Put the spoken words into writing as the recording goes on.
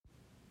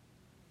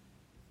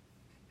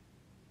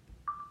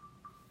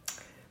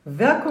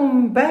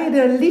Welkom bij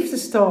de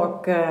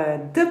Liefdestalk,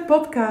 de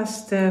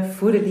podcast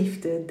voor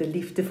de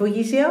liefde voor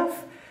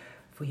jezelf,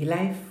 voor je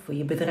lijf, voor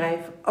je bedrijf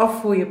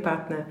of voor je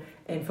partner.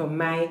 En voor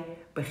mij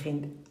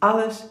begint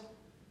alles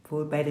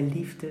bij de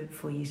liefde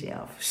voor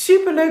jezelf.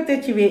 Superleuk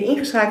dat je weer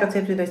ingeschakeld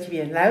hebt en dat je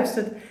weer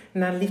luistert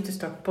naar de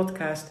Liefdestalk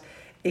podcast.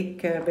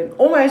 Ik ben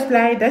onwijs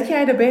blij dat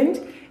jij er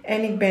bent.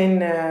 En ik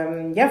ben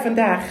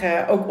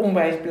vandaag ook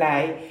onwijs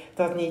blij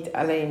dat niet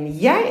alleen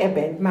jij er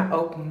bent, maar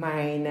ook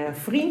mijn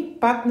vriend,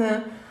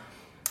 partner,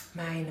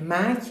 mijn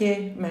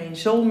maatje, mijn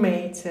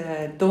soulmate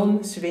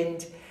Don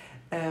Swint,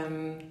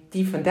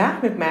 die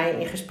vandaag met mij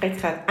in gesprek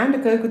gaat aan de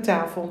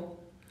keukentafel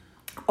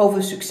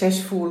over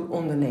succesvol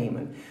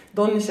ondernemen.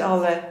 Don is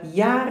al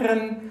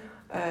jaren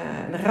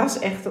een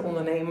ras-echte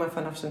ondernemer.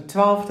 Vanaf zijn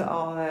 12e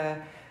al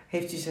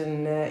heeft hij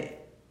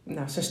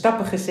zijn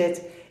stappen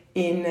gezet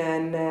in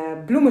een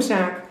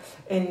bloemenzaak.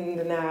 En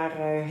daarna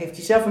heeft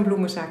hij zelf een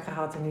bloemenzaak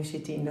gehad. En nu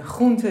zit hij in de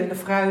groente en de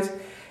fruit.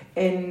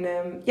 En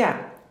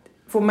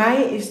voor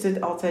mij is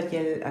het altijd,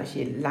 als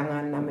je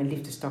langer naar mijn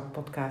Liefdestalk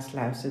podcast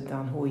luistert,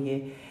 dan hoor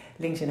je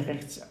links en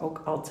rechts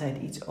ook altijd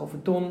iets over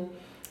Don.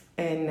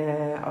 En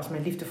als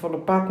mijn liefdevolle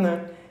partner,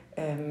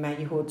 maar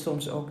je hoort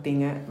soms ook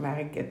dingen waar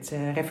ik het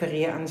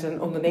refereer aan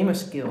zijn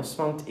ondernemerskills.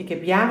 Want ik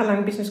heb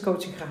jarenlang business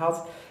coaching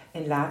gehad.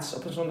 En laatst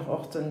op een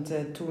zondagochtend,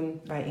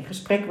 toen wij in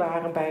gesprek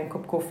waren bij een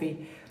kop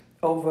koffie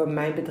over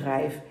mijn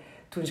bedrijf,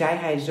 toen zei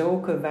hij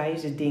zulke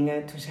wijze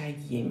dingen. Toen zei ik,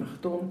 jemig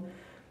Don.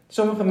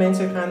 Sommige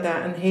mensen gaan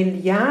daar een heel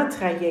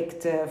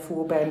jaartraject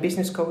voor bij een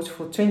business coach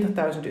voor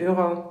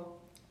 €20.000.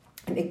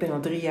 En ik ben al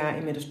 3 jaar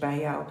inmiddels bij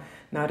jou.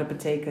 Nou, dat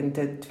betekent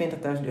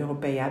 €20.000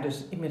 per jaar.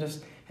 Dus inmiddels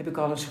heb ik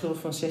al een schuld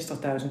van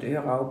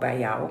 €60.000 bij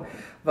jou.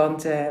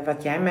 Want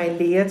wat jij mij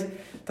leert,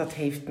 dat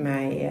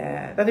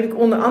heb ik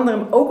onder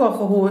andere ook al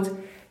gehoord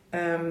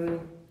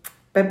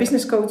bij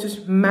business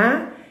coaches.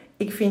 Maar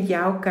ik vind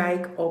jouw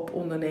kijk op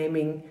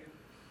onderneming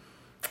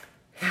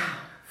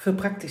veel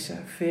praktischer,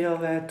 veel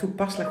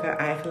toepasselijker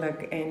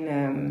eigenlijk.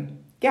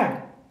 En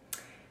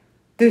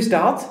dus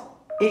dat.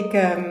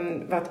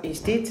 Wat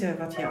is dit?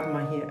 Wat je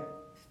allemaal hier...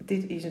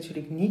 Dit is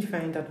natuurlijk niet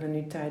fijn dat we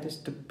nu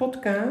tijdens de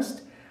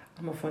podcast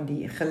allemaal van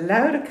die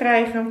geluiden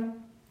krijgen.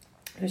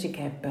 Dus ik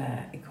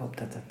hoop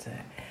dat het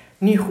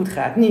nu goed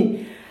gaat.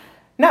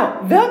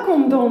 Nou,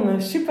 welkom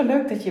Don.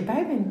 Superleuk dat je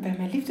bij bent bij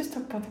mijn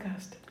Liefdestalk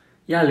podcast.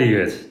 Ja,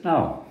 lieverd.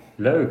 Nou,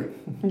 leuk.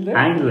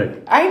 Eindelijk.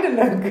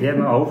 Je hebt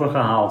me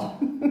overgehaald.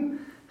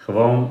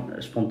 Gewoon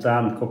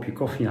spontaan een kopje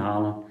koffie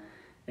halen.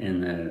 En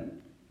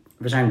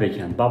we zijn een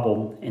beetje aan het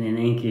babbelen. En in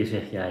één keer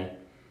zeg jij,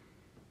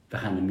 we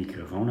gaan de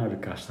microfoon uit de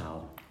kast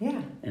halen. Ja.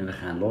 En we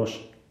gaan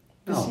los.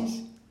 Precies.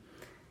 Nou,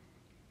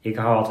 ik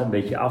hou altijd een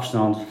beetje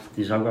afstand. Het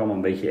is ook allemaal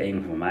een beetje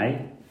eng voor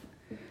mij.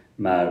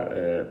 Maar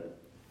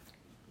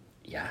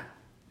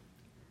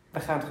we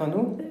gaan het gewoon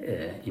doen.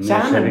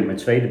 Inmiddels heb ik mijn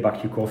tweede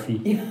bakje koffie.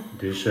 Ja.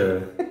 Dus...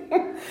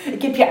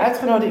 Ik heb je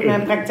uitgenodigd in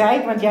mijn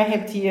praktijk, want jij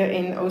hebt hier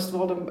in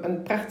Oostwolde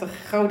een prachtig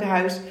groot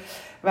huis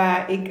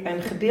waar ik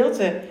een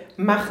gedeelte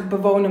mag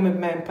bewonen met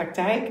mijn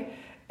praktijk.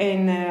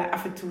 En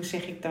af en toe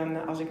zeg ik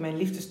dan, als ik mijn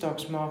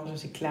liefdestalks morgens,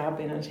 als ik klaar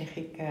ben, dan zeg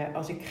ik,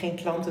 als ik geen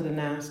klanten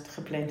ernaast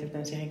gepland heb,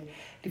 dan zeg ik,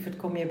 lieverd,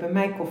 kom je bij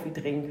mij koffie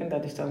drinken?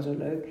 Dat is dan zo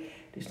leuk.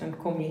 Dus dan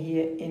kom je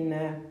hier in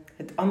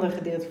het andere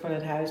gedeelte van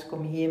het huis,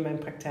 kom je hier in mijn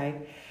praktijk.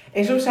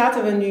 En zo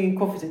zaten we nu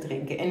koffie te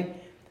drinken. En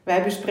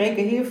wij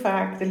bespreken heel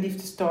vaak de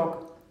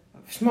liefdestalk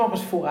 's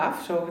morgens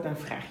vooraf. Zo, dan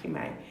vraag je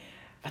mij,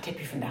 wat heb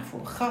je vandaag voor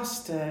een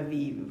gast?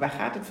 Waar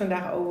gaat het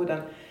vandaag over? Dan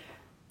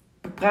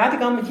praat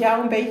ik al met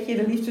jou een beetje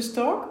de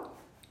liefdestalk.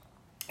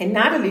 En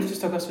na de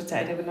liefdestalk, als we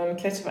tijd hebben, dan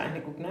kletsen we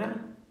eigenlijk ook na.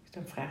 Dus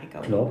dan vraag ik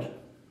ook. Klopt.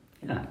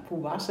 Ja.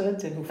 Hoe was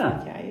het en hoe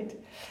vond jij het?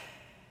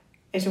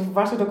 En zo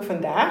was het ook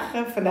vandaag.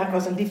 Vandaag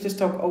was een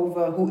liefdestalk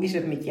over hoe is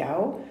het met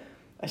jou.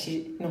 Als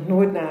je nog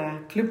nooit naar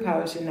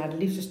Clubhouse en naar de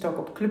liefdestalk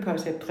op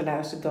Clubhouse hebt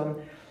geluisterd, dan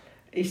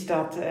is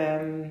dat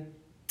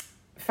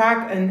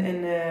vaak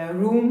een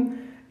room.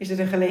 Is het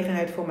een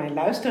gelegenheid voor mijn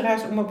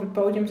luisteraars om op het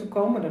podium te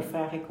komen. Dan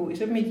vraag ik, hoe is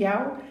het met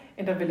jou?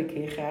 En dan wil ik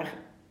heel graag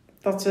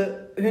dat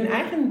ze hun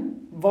eigen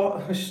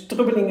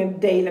strubbelingen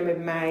delen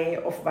met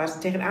mij. Of waar ze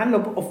tegenaan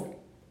lopen. Of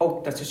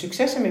ook dat ze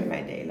successen met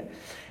mij delen.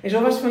 En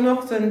zo was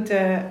vanochtend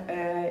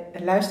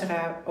een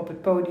luisteraar op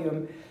het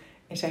podium.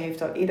 En zij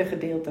heeft al eerder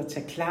gedeeld dat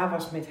ze klaar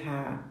was met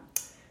haar...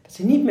 Dat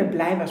ze niet meer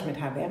blij was met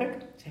haar werk.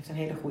 Ze heeft een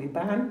hele goede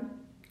baan.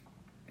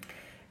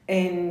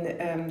 En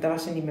daar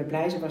was ze niet meer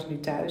blij. Ze was nu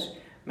thuis.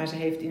 Maar ze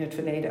heeft in het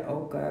verleden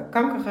ook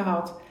kanker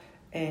gehad.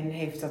 En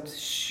heeft dat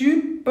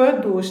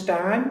super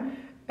doorstaan.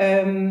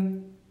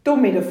 Door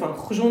middel van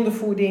gezonde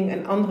voeding,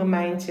 een andere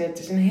mindset. Het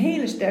is een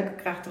hele sterke,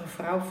 krachtige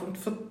vrouw. Ik vond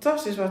het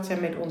fantastisch wat zij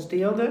met ons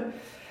deelde.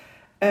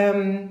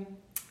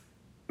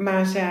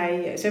 Maar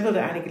zij wilde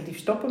eigenlijk het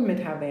liefst stoppen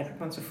met haar werk.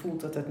 Want ze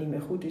voelt dat dat niet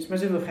meer goed is. Maar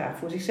ze wil graag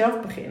voor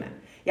zichzelf beginnen.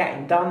 Ja,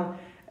 en dan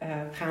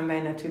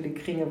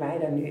gingen wij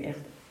daar nu echt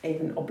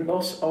even op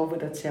los over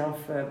dat zelf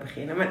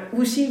beginnen. Maar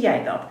hoe zie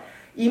jij dat?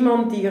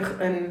 Iemand die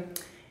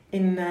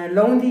in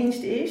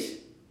loondienst is.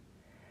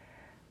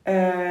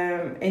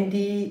 En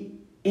die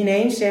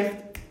ineens zegt,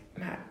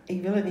 maar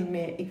ik wil het niet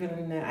meer, ik wil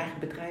een eigen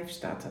bedrijf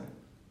starten.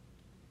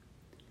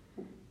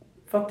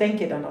 Wat denk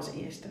je dan als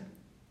eerste?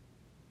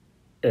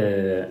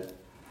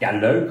 Ja,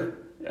 leuk.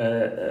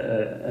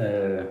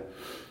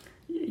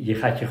 Je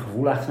gaat je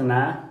gevoel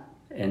achterna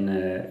en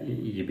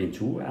je bent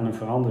toe aan een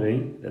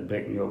verandering. Dat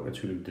brengt nu ook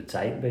natuurlijk de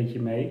tijd een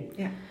beetje mee.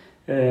 Ja.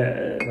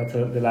 Wat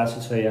er de laatste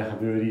 2 jaar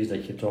gebeurde is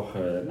dat je toch,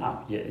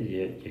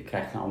 je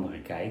krijgt een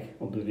andere kijk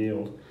op de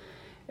wereld.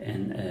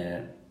 En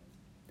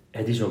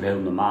het is ook heel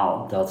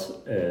normaal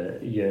dat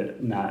je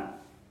na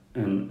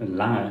een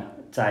lange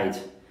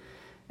tijd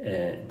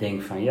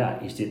denkt van ja,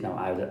 is dit nou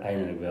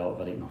uiteindelijk wel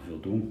wat ik nog wil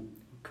doen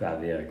qua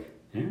werk?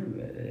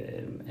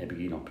 Heb ik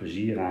hier nog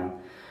plezier aan?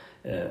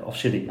 Of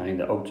zit ik maar in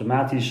de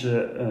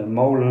automatische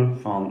molen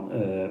van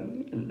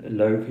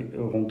leuk,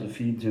 rond de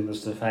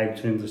 24e,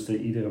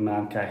 25e, iedere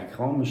maand krijg ik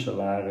gewoon mijn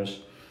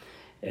salaris.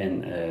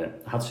 En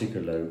hartstikke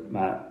leuk.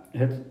 Maar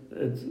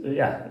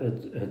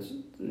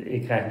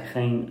ik krijg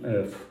geen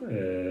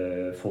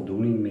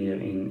voldoening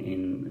meer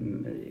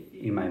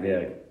in mijn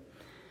werk.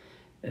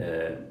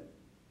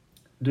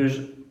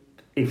 Dus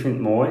ik vind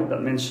het mooi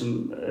dat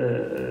mensen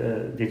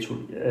dit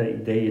soort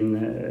ideeën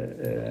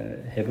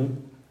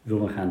hebben,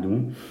 willen gaan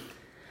doen.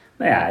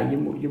 Nou ja,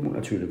 je moet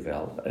natuurlijk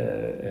wel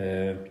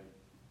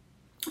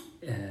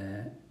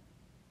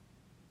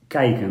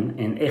kijken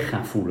en echt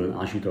gaan voelen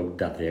als je het ook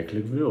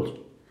daadwerkelijk wilt.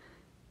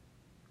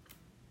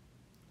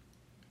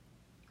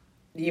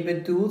 Je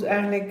bedoelt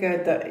eigenlijk,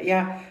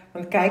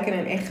 want kijken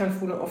en echt gaan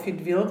voelen of je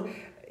het wilt.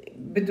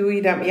 Bedoel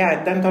je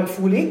dan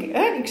voel ik.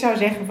 Hè? Ik zou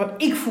zeggen van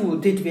ik voel,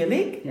 dit wil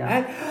ik. Ja.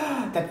 Hè?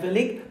 Dat wil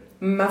ik.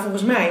 Maar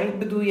volgens mij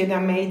bedoel je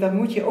daarmee, dan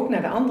moet je ook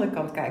naar de andere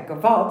kant kijken.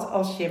 Wat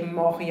als je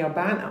morgen jouw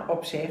baan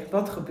opzegt,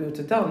 wat gebeurt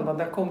er dan? Want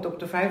dan komt op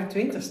de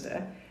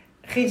 25e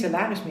geen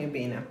salaris meer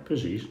binnen.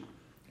 Precies,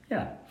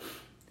 ja.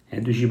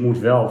 En dus je moet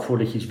wel,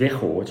 voordat je iets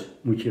weggooit,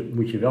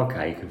 moet je wel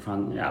kijken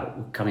van, ja,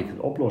 hoe kan ik het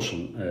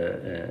oplossen?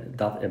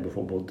 Dat er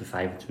bijvoorbeeld de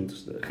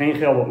 25e geen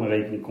geld op mijn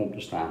rekening komt te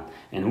staan.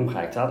 En hoe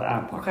ga ik dat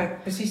aanpakken? Okay,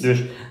 precies.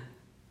 Dus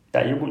ja,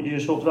 je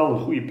zult wel een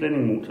goede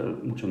planning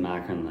moeten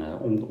maken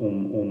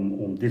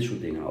om dit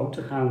soort dingen ook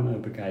te gaan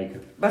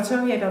bekijken. Wat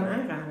zou jij dan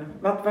aanraden?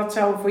 Wat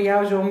zou voor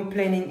jou zo'n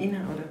planning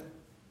inhouden?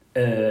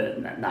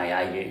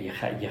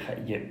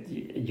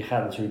 Je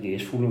gaat natuurlijk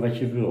eerst voelen wat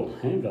je wil.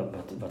 Hè?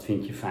 Wat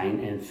vind je fijn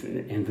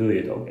en wil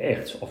je het ook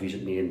echt? Of is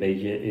het meer een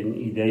beetje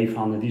een idee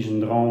van het is een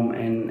droom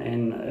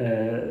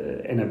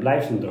en het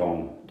blijft een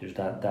droom. Dus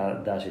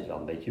daar zit wel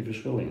een beetje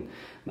verschil in.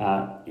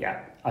 Maar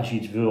ja, als je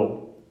iets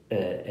wil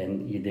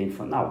en je denkt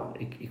van nou,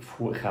 ik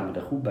ga me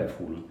daar goed bij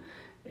voelen.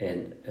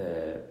 En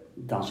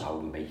dan zou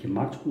ik een beetje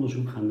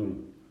marktonderzoek gaan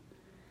doen.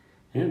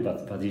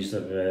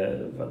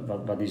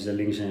 Wat is er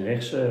links en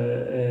rechts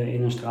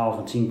in een straal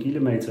van 10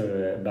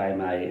 kilometer bij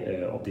mij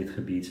op dit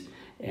gebied?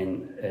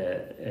 En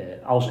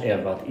als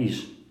er wat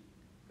is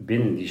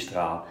binnen die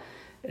straal,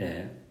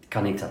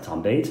 kan ik dat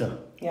dan beter?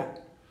 Ja.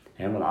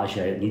 Want als je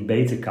het niet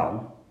beter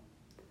kan,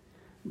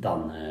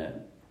 dan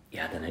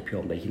heb je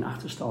wel een beetje een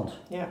achterstand.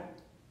 Ja.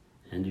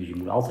 En dus je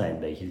moet altijd een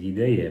beetje het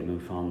idee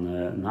hebben van,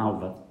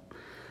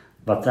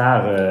 wat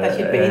daar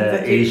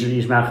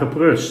is maar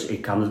geprutst.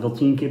 Ik kan het wel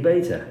 10 keer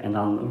beter. En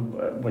dan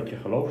wordt je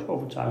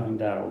geloofsovertuiging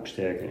daar ook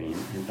sterker in.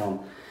 En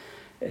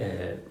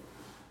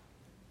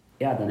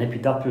dan heb je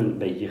dat punt een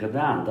beetje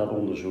gedaan, dat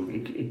onderzoek.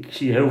 Ik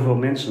zie heel veel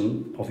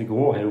mensen, of ik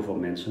hoor heel veel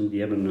mensen, die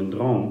hebben een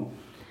droom.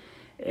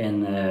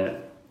 En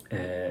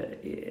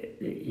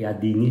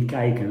die niet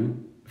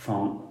kijken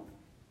van,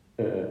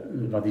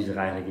 wat is er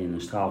eigenlijk in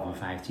een straal van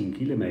 15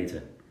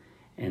 kilometer.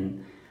 En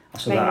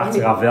als ze daar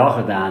achteraf wel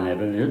gedaan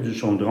hebben, dus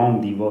zo'n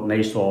droom die wordt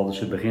meestal,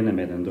 ze beginnen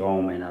met een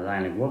droom en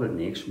uiteindelijk wordt het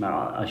niks.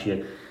 Maar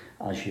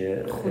als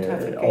je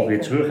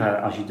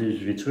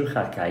weer terug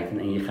gaat kijken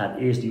en je gaat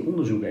eerst die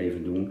onderzoek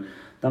even doen,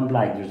 dan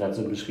blijkt dus dat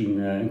er misschien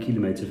een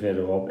kilometer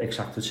verderop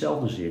exact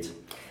hetzelfde zit.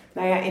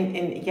 Nou ja,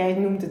 en jij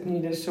noemt het nu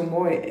dus zo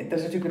mooi, dat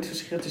is natuurlijk het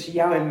verschil tussen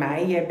jou en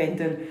mij. Jij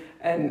bent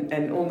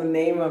een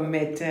ondernemer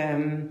met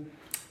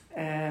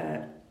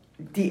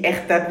die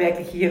echt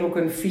daadwerkelijk hier ook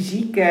een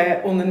fysieke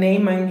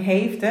onderneming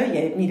heeft. Hè?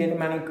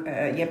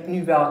 Je hebt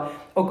nu wel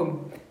ook een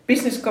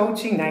business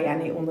coaching.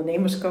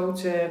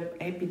 Ondernemerscoach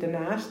heb je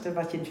daarnaast.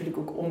 Wat je natuurlijk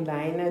ook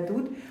online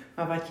doet.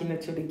 Maar wat je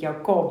natuurlijk,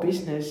 jouw core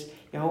business,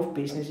 je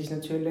hoofdbusiness is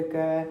natuurlijk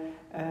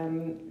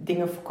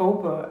dingen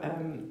verkopen.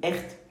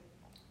 Echt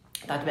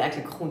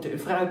daadwerkelijk groente en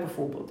fruit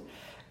bijvoorbeeld.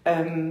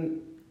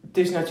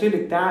 Dus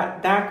natuurlijk,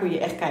 daar kun je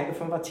echt kijken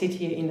van wat zit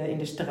hier in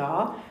de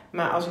straal.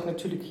 Maar als ik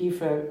natuurlijk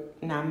even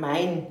naar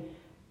mijn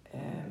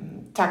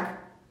tak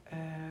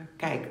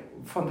kijk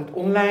van het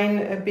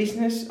online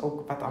business,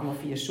 ook wat allemaal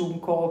via Zoom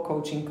call,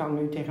 coaching kan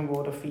nu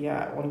tegenwoordig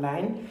via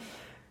online.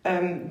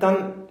 Dan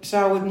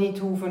zou het niet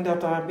hoeven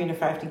dat daar binnen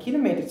 15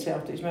 kilometer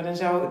hetzelfde is. Maar dan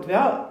zou het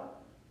wel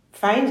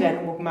fijn zijn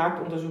om ook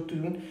marktonderzoek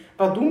te doen.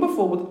 Wat doen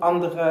bijvoorbeeld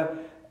andere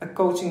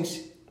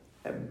coachings,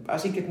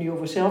 als ik het nu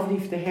over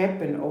zelfliefde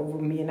heb en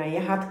over meer naar je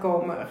hart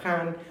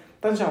gaan,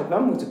 dan zou ik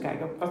wel moeten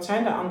kijken, wat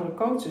zijn de andere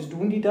coaches?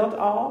 Doen die dat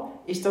al?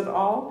 Is dat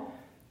al?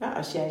 Nou,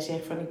 als jij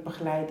zegt van ik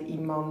begeleid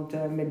iemand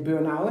met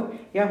burn-out.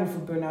 Ja,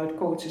 hoeveel burn-out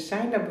coaches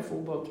zijn daar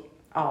bijvoorbeeld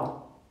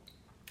al?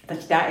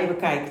 Dat je daar even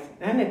kijkt.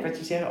 Hè? Net wat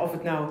je zegt, of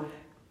het nou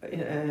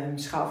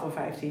schaal van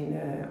 15,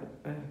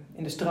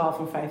 in de straal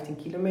van 15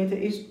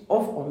 kilometer is.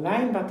 Of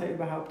online, wat er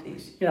überhaupt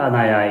is. Ja,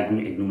 nou ja,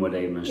 ik noem het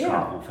even een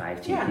straal van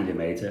 15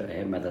 kilometer.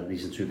 Hè, maar dat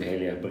is natuurlijk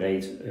heel erg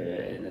breed.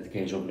 En dat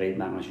kun je zo breed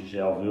maken als je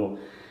zelf wil.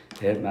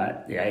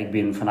 Maar ja, ik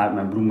ben vanuit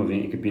mijn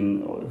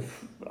bloemenwinkel,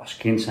 als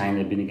kind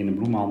zijnde ben ik in een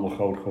bloemenhandel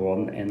groot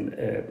geworden. En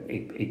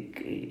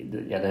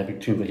daar heb ik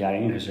 20 jaar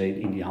in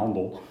gezeten in die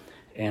handel.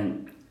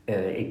 En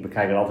ik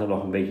bekijk het altijd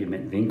nog een beetje met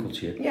een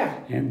winkeltje. Ja.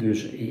 En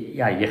dus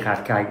ja, je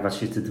gaat kijken wat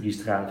zit er 3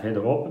 straten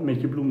verderop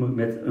met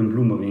een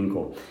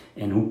bloemenwinkel.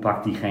 En hoe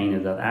pakt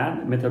diegene dat aan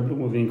met dat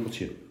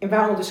bloemenwinkeltje. En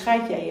waar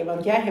onderscheid jij je?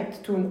 Want jij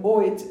hebt toen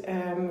ooit,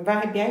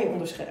 waar heb jij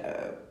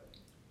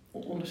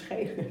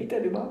onderscheiden, heet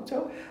dat überhaupt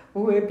zo?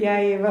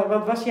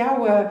 Wat was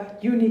jouw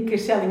unique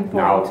selling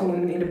point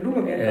toen in de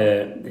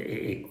bloemenwinkel?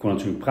 Ik kon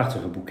natuurlijk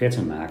prachtige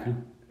boeketten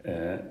maken.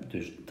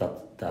 Dus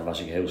daar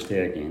was ik heel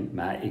sterk in.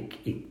 Maar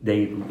ik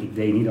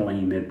deed niet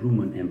alleen met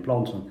bloemen en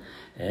planten.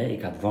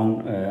 Ik had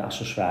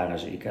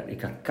woonaccessoires,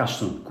 ik had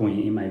kasten, kon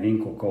je in mijn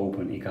winkel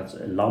kopen. Ik had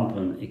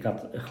lampen, ik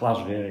had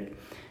glaswerk.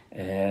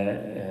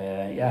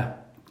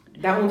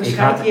 Daar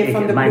onderscheid je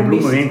van de mijn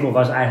bloemenwinkel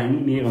was eigenlijk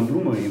niet meer een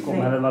bloemenwinkel,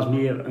 maar dat was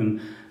meer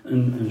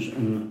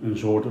een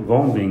soort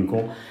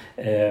woonwinkel.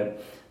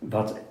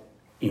 Wat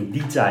in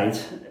die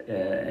tijd,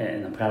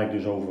 en dan praat ik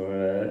dus over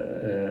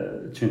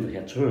 20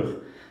 jaar terug,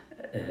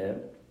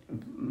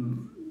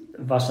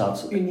 was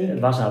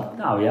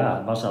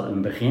dat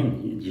een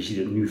begin. Je ziet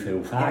het nu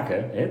veel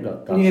vaker.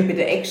 Ja. Hè, nu heb je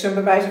de extra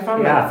bewijzen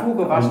van, maar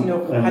vroeger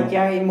had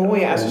jij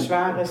mooie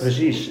accessoires.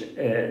 Precies.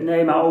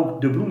 Nee, maar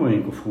ook de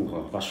bloemenwinkel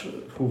was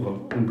vroeger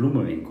een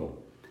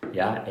bloemenwinkel.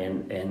 Ja,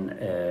 en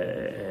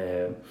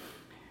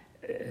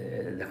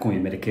dan kon je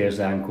met de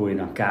kerstdagen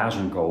dan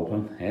kaarsen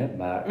kopen. Hè,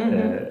 maar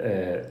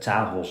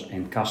tafels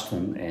en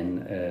kasten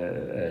en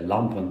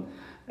lampen,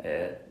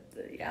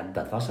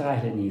 dat was er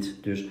eigenlijk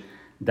niet. Dus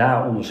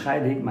daar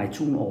onderscheidde ik mij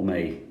toen al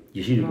mee.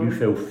 Je ziet het nu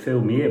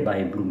veel meer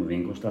bij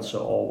bloemenwinkels, dat ze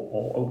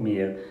al ook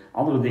meer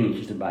andere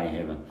dingetjes erbij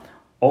hebben.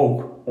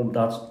 Ook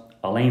omdat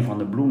alleen van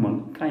de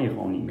bloemen kan je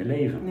gewoon niet meer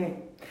leven. Nee.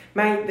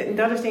 Maar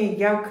dat is denk ik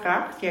jouw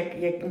kracht.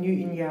 Jij nu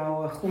in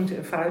jouw groente-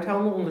 en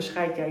fruithandel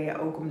onderscheid jij je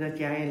ook omdat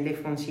jij een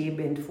leverancier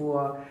bent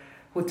voor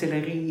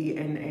hotellerie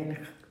en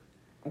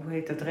hoe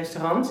heet dat,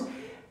 restaurants.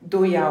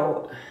 Door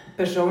jouw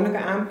persoonlijke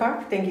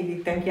aanpak,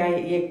 denk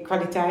jij, je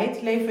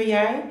kwaliteit lever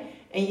jij.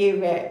 En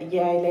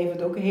jij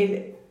levert ook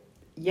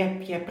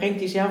jij brengt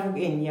jezelf ook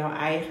in, jouw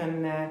eigen,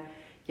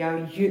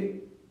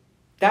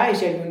 daar is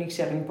jouw unique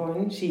selling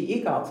point, zie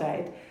ik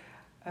altijd.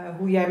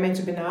 Hoe jij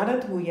mensen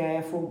benadert, hoe jij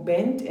ervoor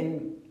bent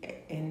en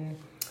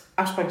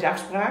afspraak is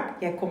afspraak.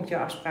 Jij komt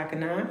jouw afspraken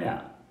na.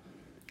 Ja.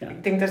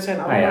 Ik denk dat zijn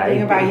allemaal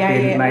dingen waar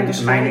jij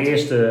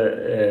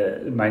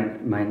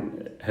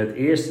het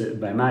eerste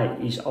bij mij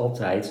is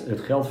altijd het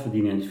geld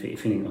verdienen,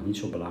 vind ik nog niet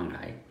zo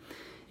belangrijk.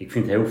 Ik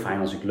vind het heel fijn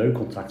als ik leuk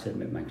contact heb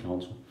met mijn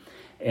klanten.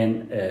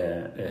 En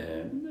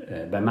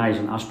bij mij is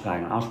een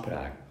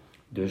afspraak.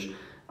 Dus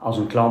als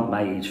een klant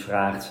mij iets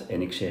vraagt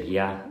en ik zeg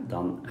ja,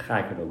 dan ga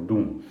ik het ook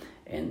doen.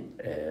 En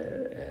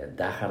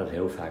daar gaat het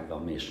heel vaak wel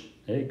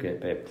mis.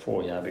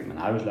 Vorig jaar heb ik mijn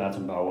huis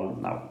laten bouwen.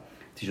 Nou,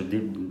 het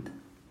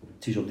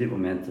is op dit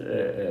moment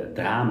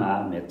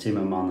drama met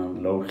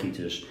timmermannen,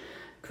 loodgieters,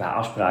 qua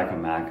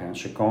afspraken maken.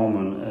 Ze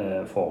komen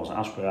volgens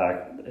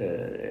afspraak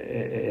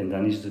en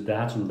dan is de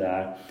datum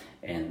daar.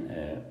 En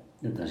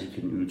dan zit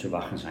je een uur te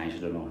wachten, zijn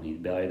ze er nog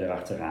niet. Bel je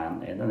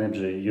erachteraan en dan hebben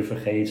ze je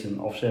vergeten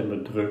of ze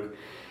hebben druk.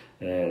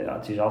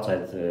 Het is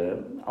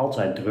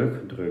altijd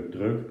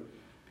druk.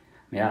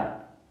 Maar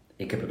ja,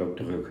 ik heb het ook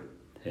druk.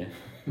 Hè?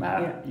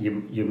 Maar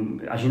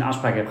als je een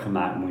afspraak hebt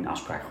gemaakt, moet je een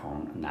afspraak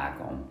gewoon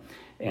nakomen.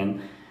 En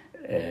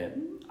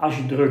als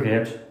je druk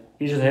hebt,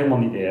 is het helemaal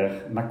niet erg,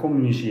 maar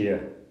communiceer.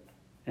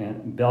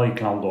 Bel je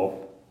klant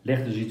op,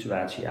 leg de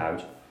situatie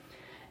uit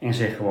en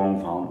zeg gewoon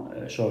van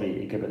sorry,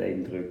 ik heb het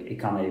even druk, ik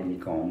kan even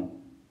niet komen.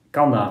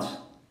 Kan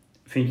dat?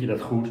 Vind je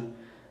dat goed?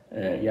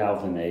 Ja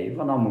of nee?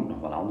 Want dan moet ik nog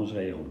wat anders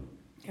regelen.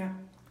 Ja.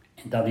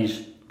 En dat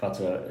is wat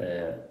er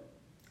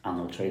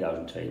anno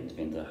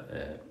 2022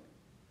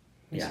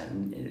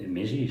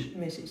 mis is.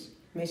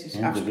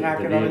 Missie.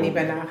 Afspraken waar we niet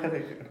bij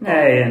nagedacht.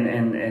 Nee,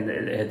 en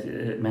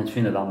mensen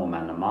vinden het allemaal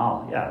maar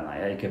normaal. Ja, nou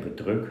ja, ik heb het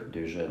druk,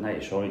 dus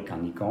nee, sorry, ik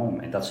kan niet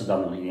komen. En dat ze dan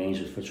nog niet eens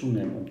het fatsoen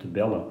hebben om te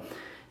bellen.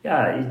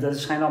 Ja, dat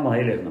schijnt allemaal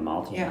heel erg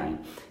normaal te zijn.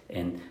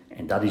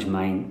 En dat is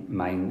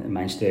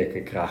mijn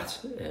sterke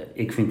kracht.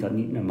 Ik vind dat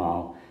niet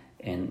normaal.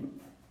 En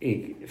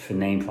ik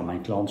verneem van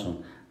mijn klanten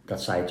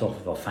dat zij het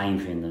toch wel fijn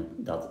vinden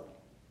dat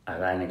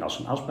uiteindelijk als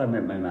ze een afspraak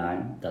met mij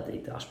maken, dat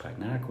ik de afspraak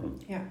nakom.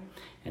 Ja.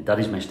 En dat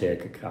is mijn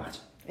sterke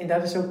kracht. En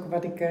dat is ook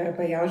wat ik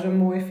bij jou zo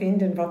mooi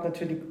vind en wat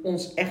natuurlijk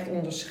ons echt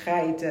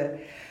onderscheidt.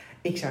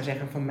 Ik zou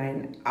zeggen van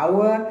mijn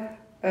oude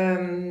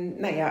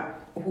Nou ja,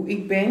 hoe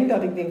ik ben,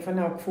 dat ik denk van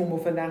nou, ik voel me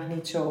vandaag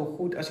niet zo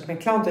goed. Als ik mijn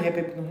klanten heb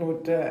ik nog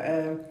nooit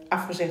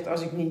afgezegd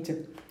als ik niet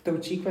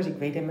doodziek was. Ik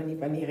weet helemaal niet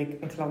wanneer ik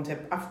een klant heb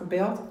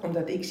afgebeld,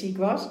 omdat ik ziek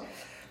was.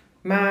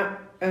 Maar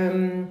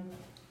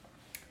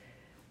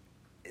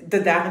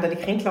de dagen dat ik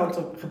geen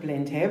klanten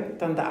gepland heb,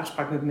 dan de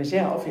afspraak met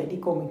mezelf, die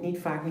kom ik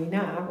vaak niet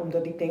na.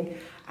 Omdat ik denk,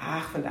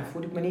 vandaag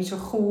voel ik me niet zo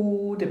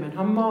goed en mijn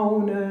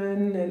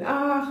hormonen. En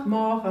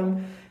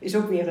morgen is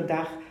ook weer een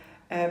dag.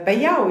 Bij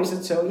jou is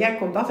het zo, jij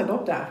komt altijd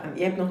opdagen.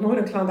 Je hebt nog nooit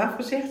een klant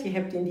afgezegd. Je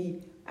hebt in die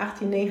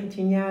 18,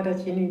 19 jaar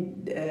dat je nu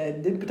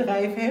dit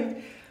bedrijf hebt.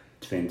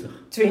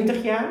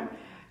 20 jaar.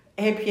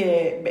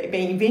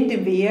 Ben je in wind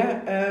en weer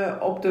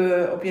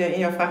in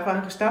jouw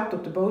vrachtwagen gestapt,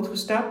 op de boot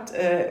gestapt.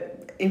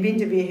 In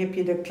wind en weer heb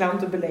je de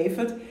klanten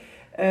beleverd.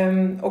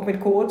 Ook met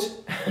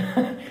koorts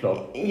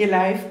in je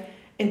lijf.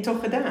 En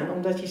toch gedaan.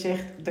 Omdat je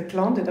zegt, de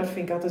klant, en dat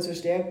vind ik altijd zo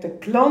sterk. De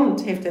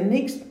klant heeft er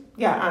niks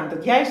aan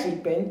dat jij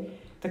ziek bent.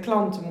 De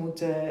klant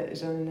moet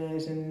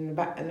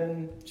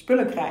zijn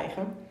spullen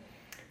krijgen.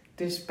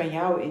 Dus bij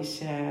jou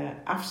is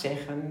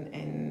afzeggen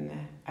en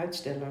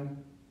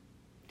uitstellen,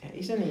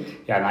 is er niet.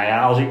 Ja, nou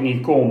ja, als ik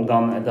niet kom,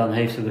 dan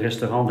heeft het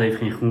restaurant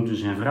geen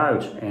groentes en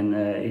fruit. En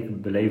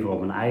ik beleef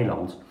op een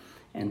eiland.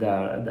 En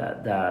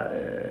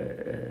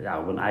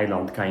op een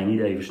eiland kan je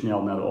niet even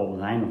snel naar de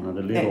Albert Heijn of naar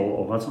de Lidl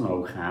of wat dan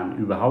ook gaan.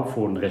 Überhaupt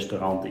voor een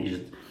restaurant is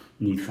het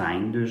niet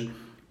fijn. Dus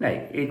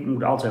nee, ik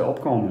moet altijd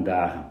opkomen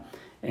dagen.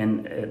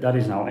 En dat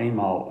is nou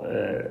eenmaal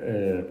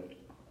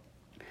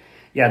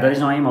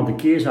de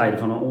keerzijde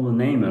van een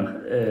ondernemer.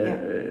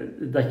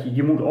 Dat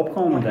je moet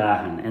opkomen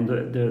dagen. En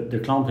de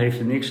klant heeft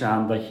er niks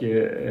aan dat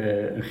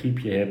je een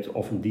griepje hebt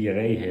of een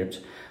diarree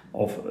hebt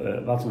of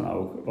wat dan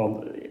ook.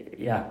 Want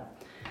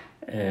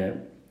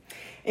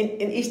En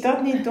is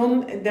dat niet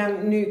dan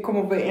nu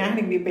komen we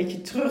eigenlijk weer een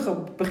beetje terug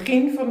op het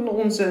begin van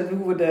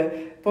hoe we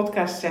de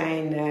podcast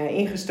zijn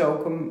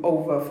ingestoken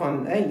over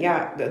van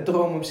de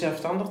droom om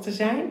zelfstandig te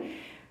zijn.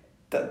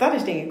 Dat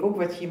is denk ik ook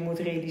wat je moet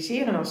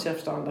realiseren als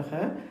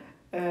zelfstandige.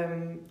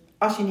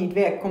 Als je niet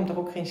werkt, komt er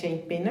ook geen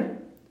cent binnen.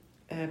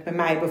 Bij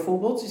mij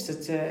bijvoorbeeld is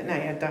het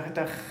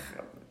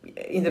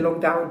in de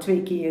lockdown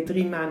 2 keer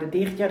 3 maanden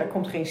dicht. Ja, daar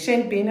komt geen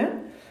cent binnen.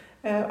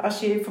 Als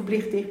je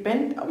verplicht dicht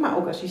bent, maar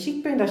ook als je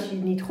ziek bent, als je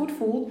je niet goed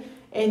voelt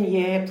en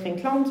je hebt geen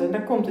klanten,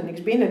 dan komt er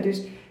niks binnen.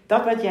 Dus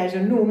dat wat jij zo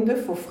noemde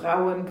voor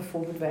vrouwen,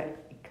 bijvoorbeeld,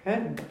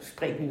 ik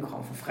spreek nu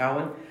gewoon voor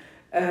vrouwen,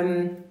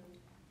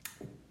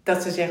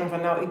 dat ze zeggen van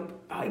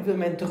ik wil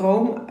mijn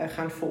droom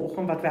gaan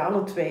volgen, wat wij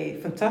alle twee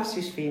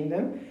fantastisch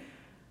vinden.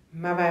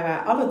 Maar wij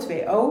alle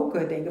twee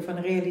ook denken van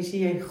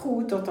realiseer je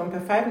goed dat dan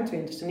per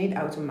 25e niet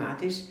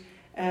automatisch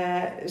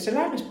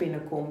salaris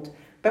binnenkomt.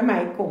 Bij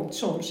mij komt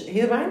soms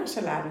heel weinig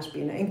salaris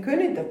binnen. En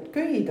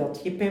kun je dat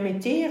je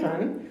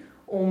permitteren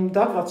om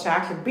dat wat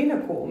zakelijk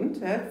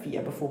binnenkomt,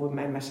 via bijvoorbeeld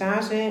mijn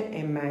massage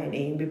en mijn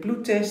EMB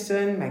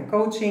bloedtesten, mijn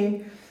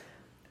coaching,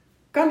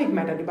 kan ik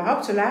mij dan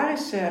überhaupt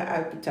salaris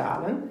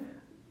uitbetalen,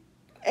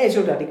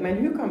 zodat ik mijn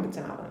huur kan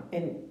betalen.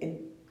 En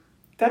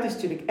dat is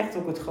natuurlijk echt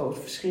ook het grote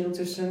verschil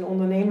tussen een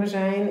ondernemer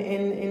zijn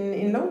en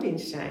in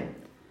loondienst zijn.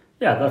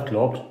 Ja, dat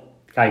klopt.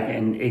 Kijk,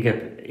 en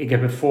ik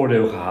heb het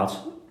voordeel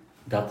gehad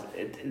dat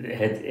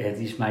het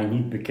is mij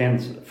niet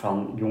bekend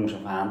van jongs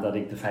af aan dat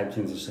ik de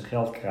 25e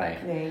geld krijg.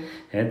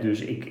 Nee.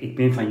 Dus ik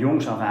ben van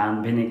jongs af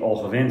aan ben ik al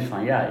gewend van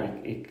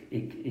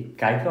ik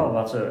kijk wel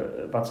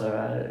wat er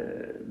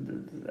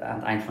aan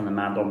het eind van de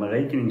maand op mijn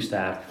rekening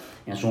staat.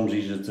 En soms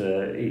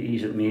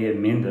is het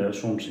minder,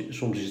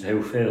 soms is het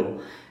heel veel.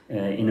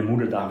 In de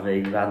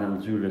moederdagweek waren er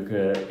natuurlijk,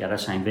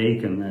 dat zijn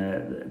weken,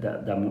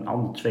 daar moet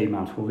al 2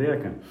 maanden voor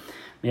werken.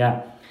 Maar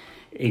ja,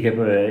 ik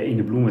heb in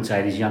de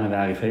bloementijd is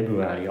januari,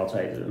 februari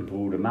altijd een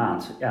beroerde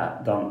maand.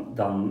 Ja,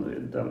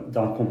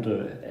 dan komt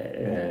er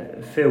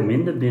veel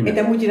minder binnen. En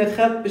dan moet je dat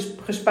geld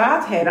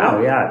gespaard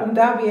hebben om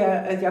daar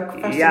weer jouw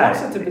vaste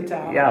lasten te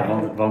betalen.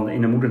 Ja, want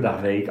in de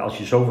moederdagweek, als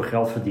je zoveel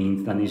geld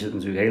verdient, dan is het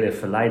natuurlijk heel erg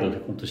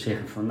verleidelijk om te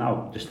zeggen van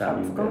er staat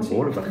nu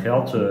behoorlijk wat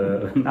geld.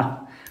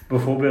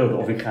 Bijvoorbeeld,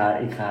 of ik ga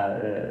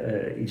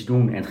iets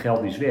doen en het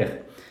geld is weg.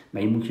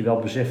 Maar je moet je wel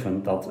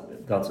beseffen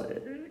dat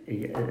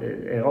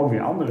er ook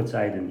weer andere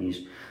tijden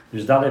is.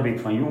 Dus dat heb ik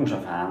van jongs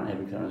af aan, heb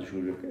ik dan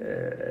natuurlijk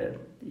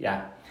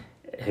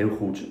heel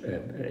goed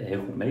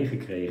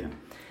meegekregen.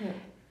 Ja.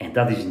 En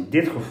dat is in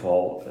dit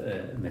geval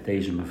met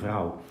deze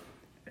mevrouw,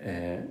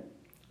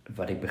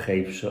 wat ik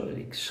begreep,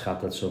 ik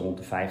schat dat ze rond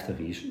de 50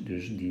 is.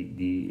 Dus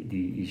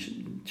die is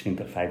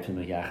 20,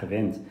 25 jaar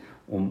gewend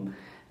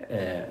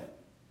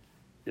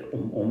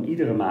om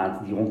iedere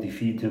maand die rond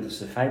die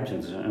 24e,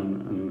 25e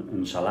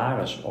een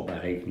salaris op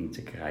haar rekening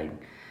te krijgen.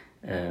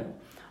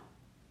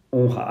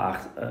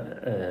 Ongeacht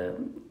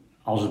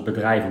als het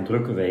bedrijf een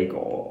drukke week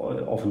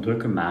of een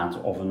drukke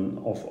maand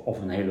of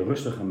een hele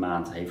rustige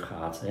maand heeft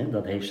gehad.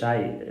 Dat heeft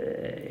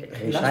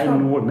zij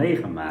nooit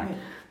meegemaakt. Nee.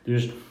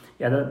 Dus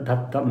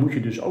dat moet je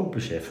dus ook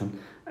beseffen.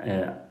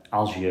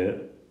 Als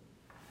je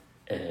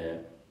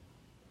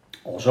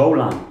al zo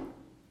lang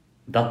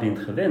dat bent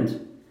gewend.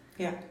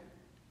 Ja.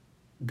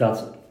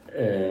 Dat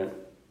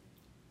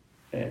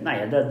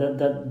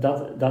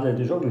dat er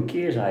dus ook een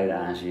keerzijde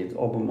aan zit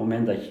op het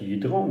moment dat je je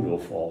droom wil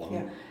volgen.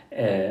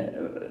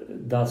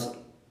 Ja.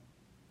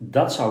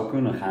 Dat zou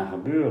kunnen gaan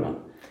gebeuren.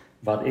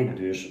 Wat ik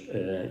dus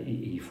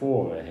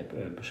hiervoor heb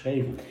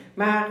beschreven.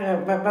 Maar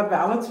wat we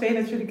alle twee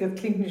natuurlijk, het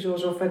klinkt nu zo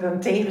alsof we dan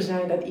tegen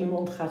zijn dat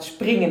iemand gaat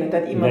springen en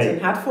dat iemand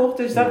zijn hart volgt.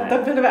 Dus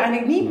dat willen we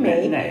eigenlijk niet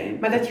mee. Nee.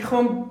 Maar dat je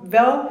gewoon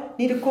wel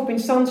niet de kop in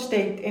het zand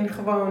steekt en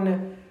gewoon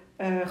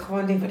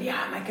denkt van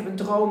ja, maar ik heb een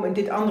droom en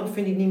dit andere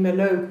vind ik niet meer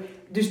leuk.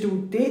 Dus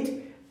doe dit.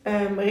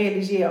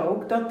 Realiseer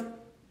ook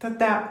dat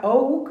daar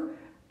ook,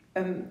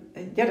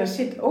 daar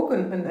zit ook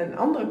een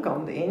andere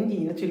kant in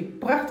die natuurlijk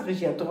prachtig is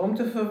jouw droom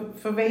te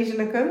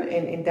verwezenlijken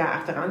en daar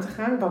achteraan te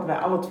gaan, wat wij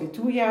alle twee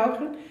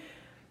toejuichen.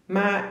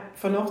 Maar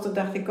vanochtend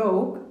dacht ik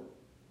ook,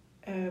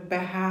 bij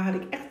haar had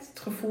ik echt het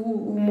gevoel,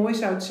 hoe mooi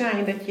zou het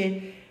zijn dat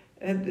je,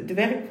 de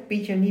werk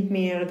biedt je niet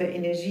meer de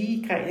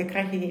energie, daar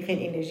krijg je geen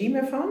energie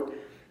meer van.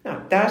 Nou,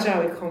 daar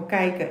zou ik gewoon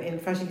kijken en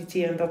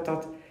faciliteren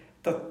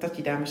dat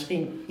je daar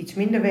misschien iets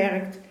minder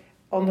werkt,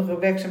 andere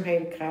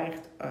werkzaamheden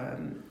krijgt.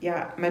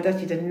 Maar dat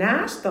je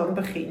daarnaast dan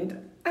begint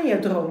aan jouw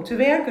droom te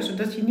werken.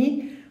 Zodat je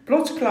niet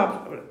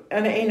plotsklap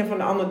aan de ene of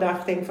de andere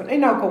dag denkt van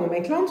nou komen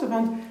mijn klanten.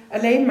 Want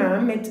alleen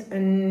maar met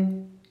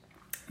een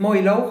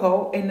mooi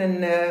logo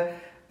en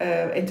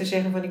te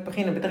zeggen van ik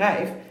begin een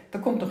bedrijf,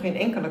 dan komt nog geen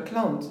enkele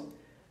klant.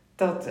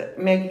 Dat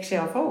merk ik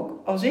zelf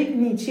ook. Als ik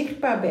niet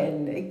zichtbaar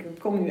ben, ik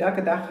kom nu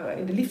elke dag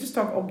in de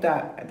liefdestalk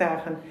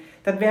opdagen,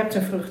 dat werpt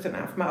zijn vruchten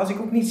af. Maar als ik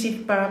ook niet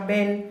zichtbaar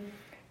ben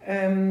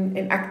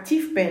en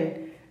actief ben,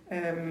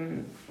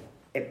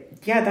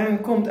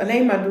 dan komt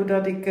alleen maar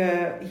doordat ik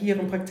hier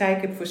een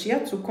praktijk heb voor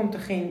shiatsu, komt er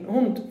geen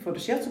hond voor de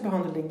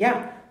shiatsu-behandeling.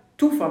 Ja,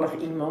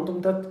 toevallig iemand,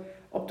 omdat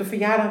op de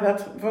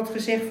verjaardag wordt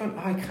gezegd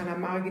van ik ga naar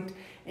Margit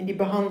en die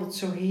behandelt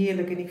zo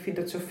heerlijk en ik vind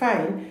het zo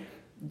fijn.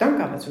 Dan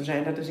kan het zo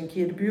zijn dat eens een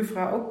keer de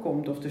buurvrouw ook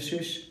komt, of de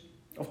zus,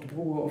 of de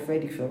broer, of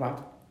weet ik veel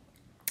wat.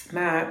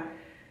 Maar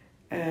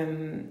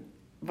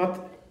wat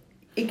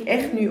ik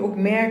echt nu ook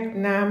merk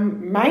na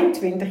mijn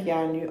 20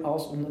 jaar nu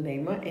als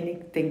ondernemer, en ik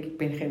denk ik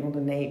ben geen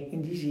ondernemer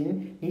in die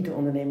zin, niet de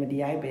ondernemer die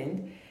jij bent.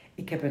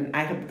 Ik heb een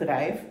eigen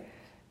bedrijf,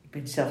 ik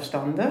ben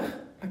zelfstandig,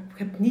 maar ik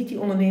heb niet die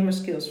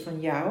ondernemerskills van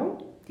jou,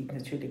 die ik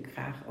natuurlijk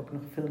graag ook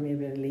nog veel meer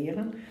wil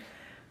leren.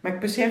 Maar ik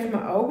besef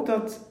me ook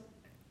dat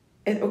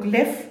en ook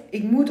lef,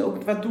 ik moet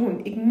ook wat doen.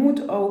 Ik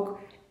moet ook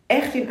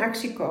echt in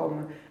actie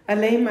komen.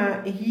 Alleen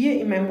maar hier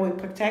in mijn mooie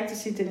praktijk te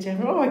zitten en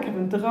zeggen, ik heb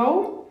een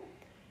droom.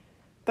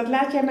 Dat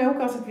laat jij mij ook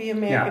altijd weer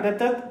merken.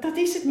 Ja. Dat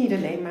is het niet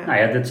alleen maar. Nou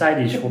ja, de tijd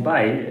is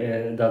voorbij.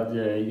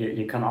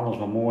 Je kan alles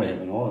wel mooi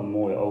hebben hoor. Een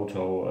mooie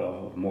auto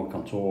of een mooi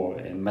kantoor.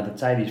 Maar de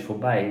tijd is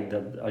voorbij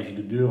dat als je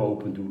de deur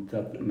open doet,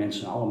 dat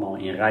mensen allemaal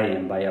in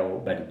rijen bij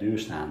jou bij de deur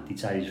staan. Die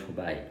tijd is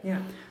voorbij. Ja.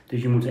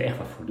 Dus je moet er echt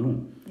wat voor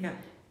doen. Ja.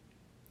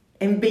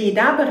 En ben je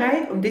daar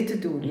bereid om dit te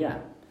doen?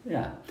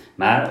 Ja.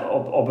 Maar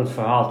op het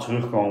verhaal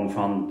terugkomen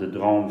van de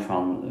droom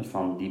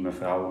van die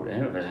mevrouw.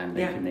 We zijn een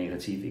beetje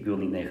negatief. Ik wil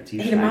niet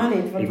negatief zijn. Helemaal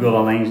niet. Ik wil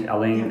alleen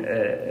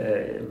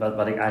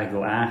wat ik eigenlijk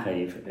wil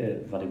aangeven.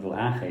 Wat ik wil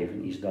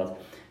aangeven is dat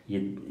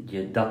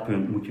je dat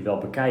punt moet je wel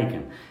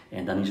bekijken.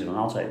 En dan is er dan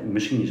altijd,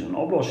 misschien is er een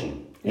oplossing.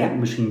 Ja.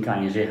 Misschien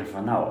kan je zeggen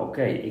van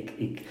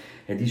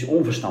het is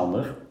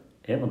onverstandig.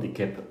 Want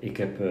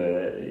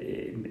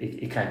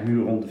ik krijg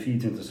nu rond de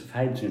 24e,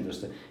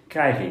 25e,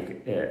 krijg ik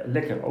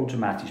lekker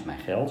automatisch mijn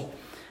geld.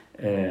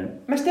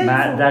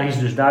 Maar daar is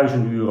dus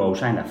 €1000,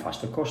 zijn daar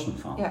vaste kosten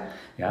van.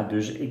 Ja,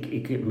 dus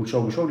ik moet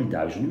sowieso die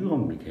 €1000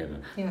 moet ik hebben.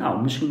 Ja.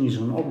 Nou, misschien is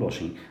er een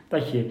oplossing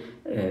dat je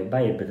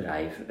bij het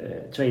bedrijf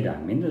 2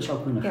 dagen minder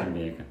zou kunnen gaan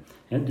werken.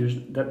 Dus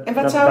en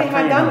wat zou je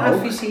haar dan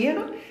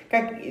adviseren?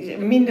 Kijk,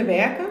 minder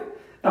werken?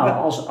 Nou,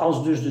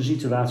 als dus de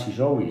situatie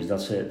zo is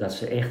dat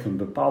ze echt een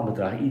bepaald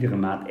bedrag iedere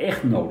maand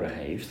echt nodig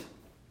heeft,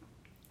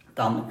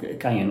 dan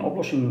kan je een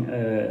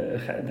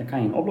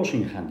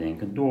oplossing gaan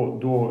denken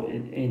door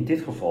in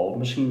dit geval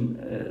misschien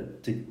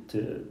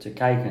te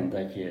kijken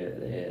dat je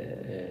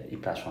in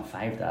plaats van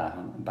 5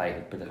 dagen bij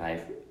het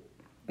bedrijf,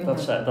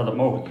 dat het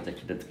mogelijk is dat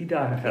je er 3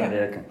 dagen gaat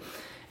werken.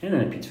 En dan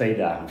heb je 2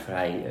 dagen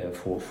vrij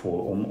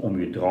om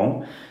je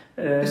droom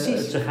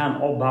te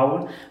gaan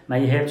opbouwen. Maar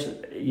je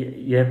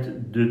hebt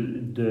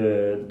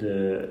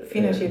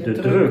de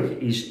druk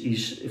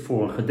is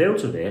voor een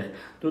gedeelte weg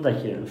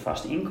doordat je een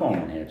vast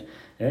inkomen hebt.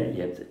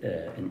 Je hebt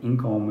een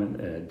inkomen,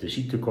 de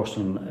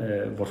ziektekosten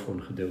wordt voor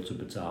een gedeelte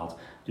betaald.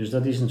 Dus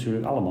dat is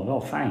natuurlijk allemaal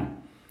wel fijn.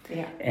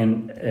 Ja.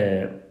 En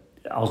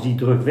als die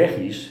druk weg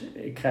is,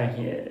 krijg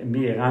je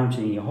meer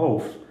ruimte in je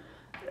hoofd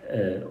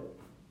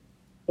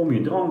om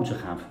je droom te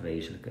gaan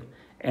verwezenlijken.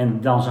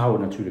 En dan zou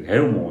het natuurlijk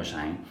heel mooi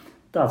zijn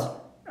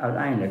dat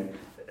uiteindelijk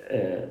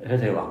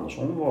het heel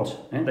andersom wordt.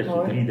 Hè? Dat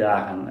je 3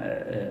 dagen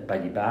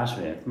bij die baas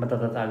werkt, maar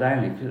dat het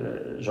uiteindelijk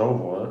zo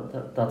wordt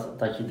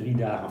dat je 3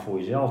 dagen voor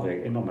jezelf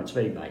werkt en nog maar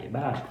 2 bij je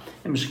baas.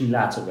 En misschien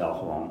later wel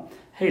gewoon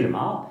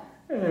helemaal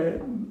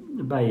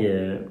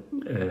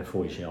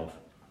voor jezelf.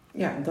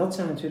 Ja, dat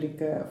zou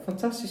natuurlijk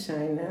fantastisch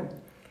zijn.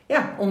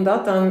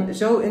 Omdat dan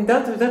zo, en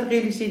dat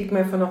realiseerde ik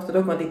mij vanochtend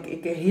ook, want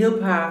ik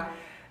hielp haar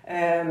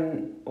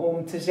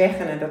Om te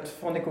zeggen, en dat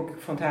vond ik ook, ik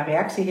vond haar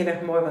reactie heel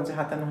erg mooi, want ze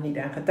had daar nog niet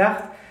aan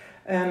gedacht.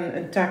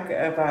 Een tak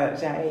waar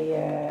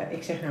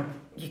ik zeg nou,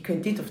 je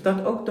kunt dit of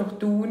dat ook nog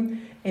doen.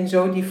 En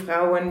zo die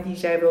vrouwen die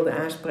zij wilde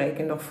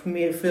aanspreken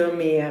veel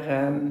meer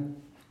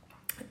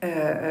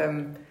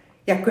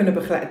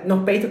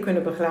nog beter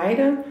kunnen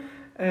begeleiden.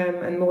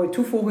 Een mooie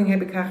toevoeging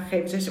heb ik haar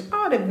gegeven. Ze zei,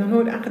 daar heb ik nog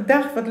nooit aan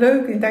gedacht. Wat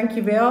leuk en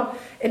dankjewel.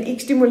 En ik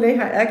stimuleer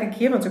haar elke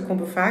keer, want ze komt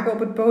wel vaker op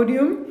het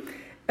podium.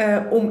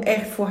 Om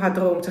echt voor haar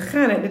droom te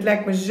gaan. En het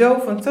lijkt me zo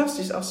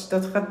fantastisch als ze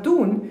dat gaat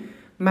doen.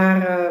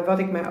 Maar wat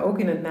ik mij ook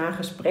in het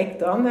nagesprek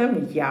dan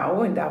met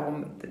jou, en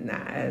daarom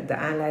de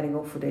aanleiding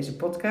ook voor deze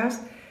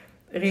podcast,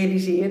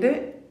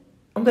 realiseerde,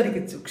 omdat ik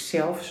het ook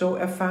zelf zo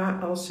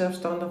ervaar als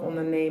zelfstandig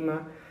ondernemer,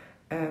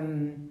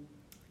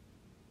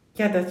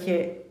 dat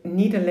je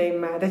niet alleen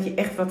maar, dat je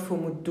echt wat voor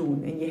moet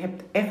doen. En je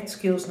hebt echt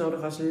skills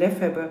nodig als lef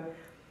hebben.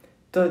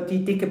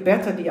 Die dikke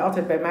Bertha die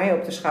altijd bij mij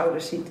op de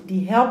schouder zit,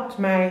 die helpt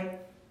mij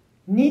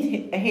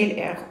niet heel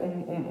erg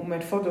om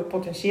mijn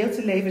potentieel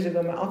te leven. Ze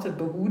wil me altijd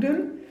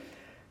behoeden.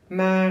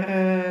 Maar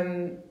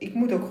ik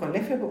moet ook gewoon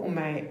lef hebben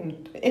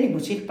en ik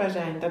moet zichtbaar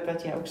zijn, dat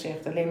wat jij ook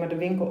zegt. Alleen maar de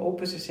winkel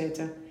open te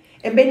zetten.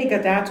 En ben ik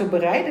er daartoe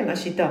bereid? En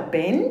als je dat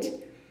bent,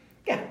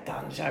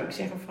 dan zou ik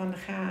zeggen van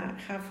ga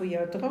voor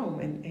jouw droom.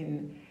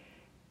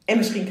 En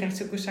misschien krijgt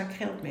ze ook een zak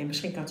geld mee.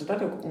 Misschien kan ze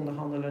dat ook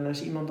onderhandelen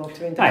als iemand al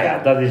 20 jaar...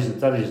 Ja,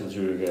 dat is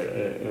natuurlijk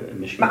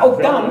misschien... Maar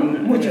ook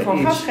dan moet je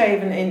gewoon gas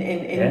geven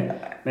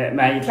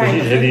maar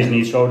precies, het is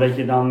niet zo dat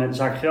je dan met een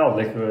zak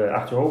geld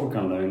achterover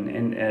kan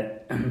leunen. En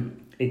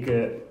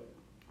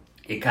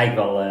ik kijk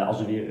wel als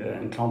er weer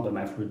een klant bij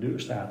mij voor de deur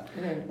staat.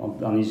 Nee. Want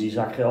dan is die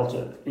zak geld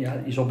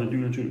is op de duur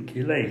natuurlijk een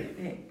keer leeg.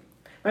 Nee.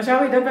 Maar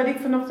zou je dat, wat ik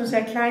vanochtend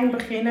zei, klein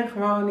beginnen?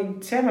 Gewoon, ik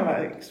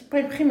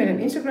begin met een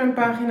Instagram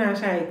pagina,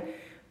 zei ik.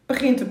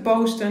 Begin te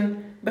posten,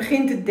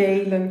 begin te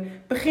delen.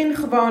 Begin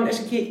gewoon eens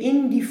een keer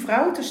in die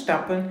vrouw te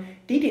stappen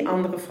die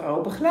andere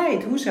vrouw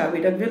begeleidt. Hoe zou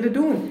je dat willen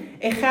doen?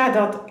 En ga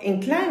dat in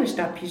kleine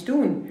stapjes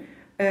doen.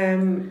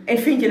 En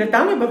vind je dat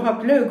dan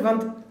überhaupt leuk?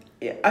 Want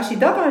als je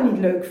dat al niet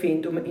leuk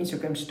vindt om een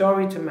Instagram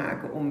story te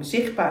maken, om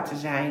zichtbaar te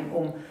zijn,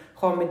 om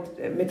gewoon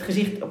met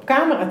gezicht op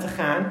camera te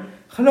gaan,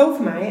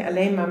 geloof mij,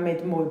 alleen maar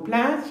met een mooi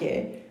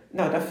plaatje,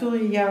 dan vul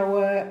je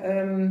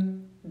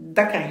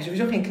daar krijg je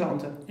sowieso geen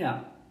klanten.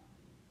 Ja.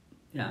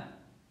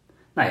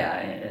 Nou ja,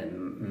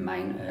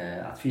 mijn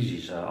advies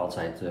is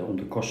altijd om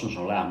de kosten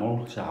zo laag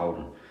mogelijk te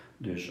houden.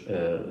 Dus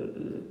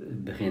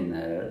begin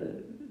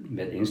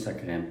met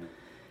Instagram.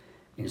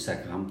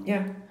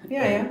 Ja.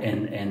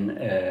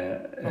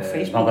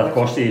 Want dat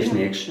kost eerst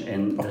niks.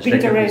 En of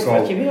Pinterest,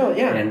 wat je wil,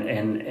 ja.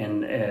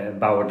 En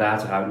bouw het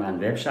later uit naar een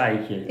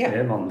websiteje.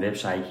 Ja. Want een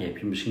websiteje heb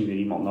je misschien weer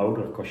iemand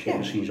nodig. Kost je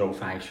misschien zo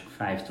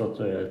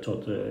 500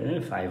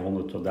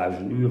 tot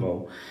 1000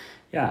 euro.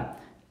 Ja,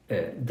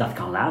 dat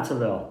kan later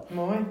wel.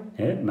 Mooi.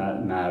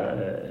 Maar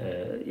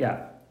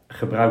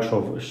gebruik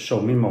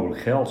zo min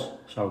mogelijk geld,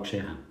 zou ik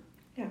zeggen.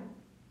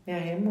 Ja,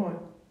 heel mooi.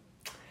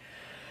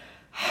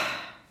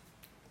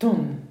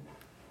 Don,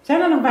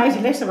 zijn er nog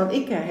wijze lessen? Want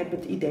ik heb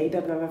het idee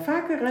dat we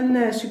vaker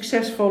een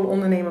succesvol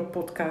ondernemer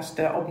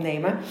podcast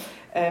opnemen.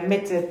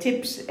 Met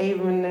tips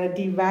even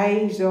die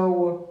wij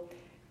zo...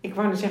 Ik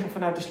wou niet zeggen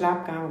vanuit de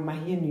slaapkamer, maar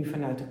hier nu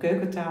vanuit de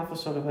keukentafel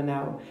zullen we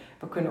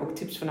we kunnen ook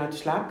tips vanuit de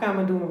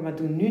slaapkamer doen, maar we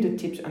doen nu de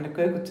tips aan de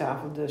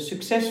keukentafel. De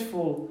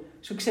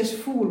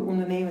succesvol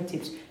ondernemen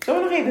tips.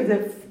 Zullen we nog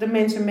even de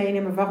mensen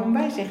meenemen waarom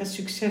wij zeggen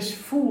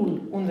succesvol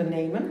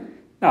ondernemen?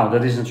 Nou,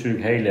 dat is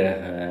natuurlijk heel erg,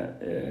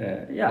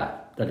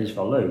 dat is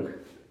wel leuk.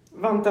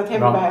 Want dat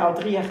hebben wij al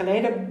 3 jaar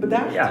geleden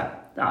bedacht.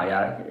 Ja, nou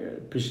ja,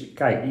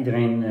 kijk,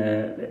 iedereen...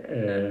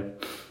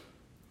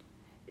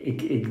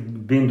 Ik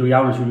ben door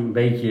jou natuurlijk een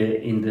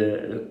beetje in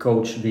de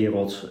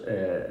coachwereld,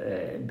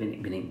 ben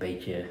ik een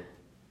beetje...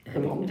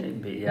 ben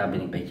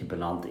ik een beetje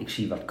beland. Ik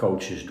zie wat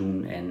coaches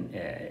doen en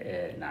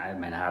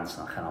mijn haren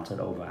gaan altijd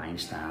overeind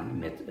staan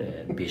met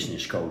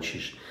business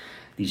coaches.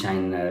 Die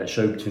zijn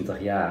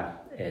 27 jaar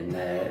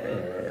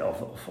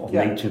of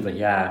 29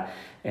 jaar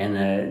en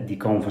die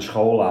komen van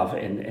school af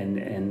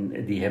en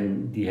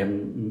die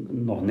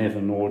hebben nog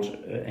nooit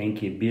 1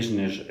 keer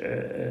business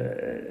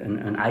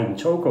een eigen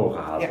toko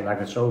gehad. Ja. Laat ik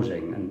het zo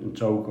zeggen, een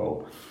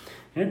toko.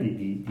 Ja,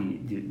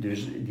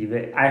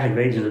 eigenlijk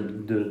weten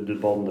ze de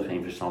banden er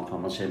geen verstand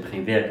van, want ze hebben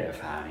geen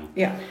werkervaring.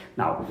 Ja.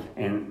 Nou,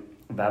 en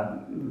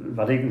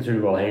wat ik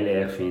natuurlijk wel heel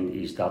erg vind,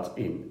 is dat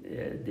in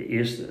de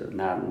eerste,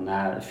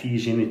 na 4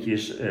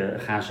 zinnetjes,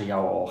 gaan ze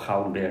jou al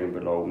gouden bergen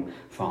beloven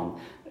van,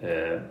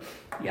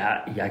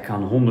 jij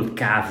kan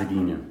 100k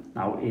verdienen.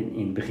 Nou,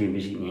 in het begin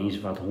wist ik niet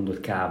eens wat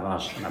 100k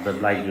was. Nou, dat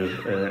blijkt dus,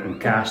 een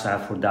k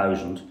staat voor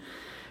 1000.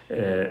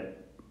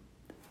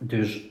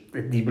 Dus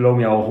die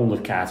beloven jou al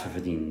 100k te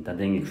verdienen. Dan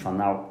denk ik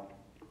van,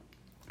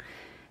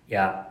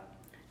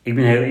 ik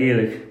ben heel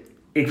eerlijk,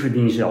 ik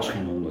verdien zelfs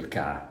geen 100k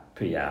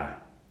per jaar.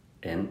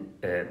 En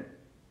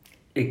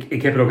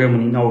ik heb het ook helemaal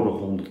niet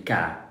nodig, 100k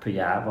per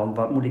jaar, want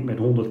wat moet ik met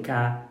 100k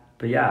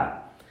per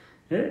jaar?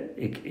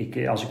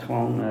 Als ik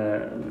gewoon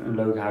een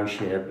leuk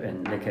huisje heb en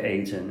lekker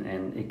eten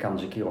en ik kan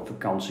eens een keer op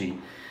vakantie,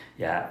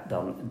 ja,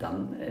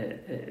 dan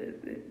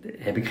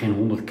heb ik geen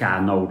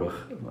 100k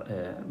nodig,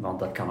 want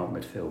dat kan ook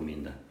met veel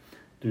minder.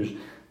 Dus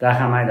daar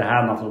gaan mij de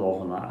haarnatten al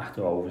van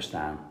achterover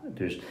staan.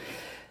 Dus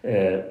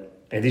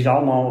het is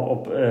allemaal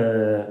op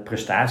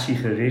prestatie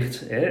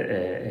gericht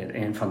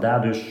en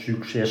vandaar dus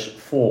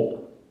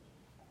succesvol.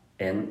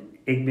 En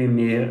ik ben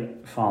meer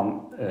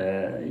van,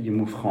 je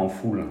moet gewoon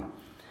voelen.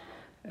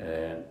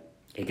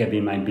 Ik heb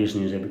in mijn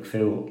business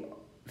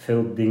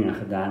veel dingen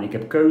gedaan. Ik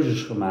heb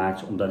keuzes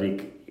gemaakt omdat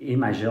ik in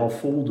mijzelf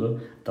voelde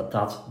dat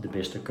dat de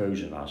beste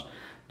keuze was.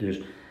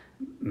 Dus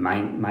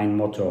mijn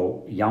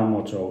motto, jouw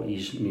motto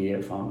is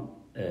meer van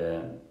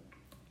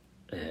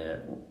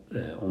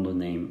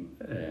onderneem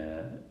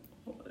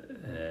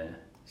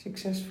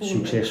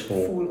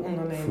succesvol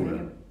ondernemen.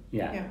 Voelen.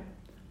 Ja.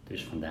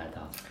 Dus vandaar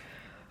dat.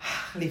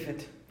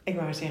 Lieverd, ik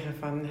wou zeggen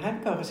heb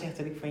ik al gezegd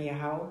dat ik van je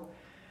hou.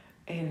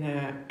 En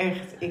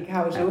echt, ik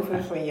hou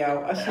zoveel van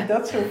jou. Als je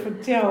dat zo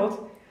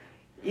vertelt,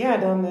 ja,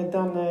 dan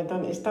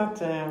is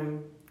dat,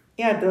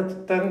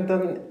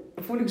 dan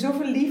voel ik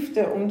zoveel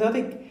liefde,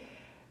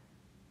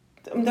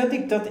 omdat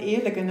ik dat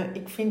eerlijk, en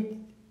ik vind,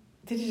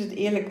 dit is het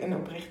eerlijk en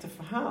oprechte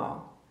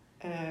verhaal,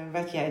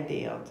 wat jij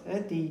deelt.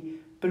 Hè?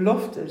 Die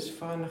beloftes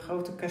van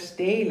grote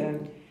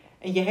kastelen.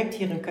 En je hebt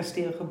hier een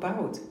kasteel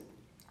gebouwd.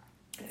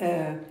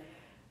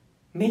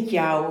 Met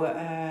jouw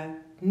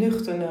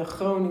nuchterne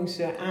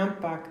Groningse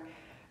aanpak.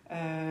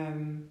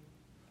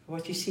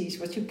 What you see is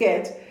what you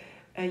get.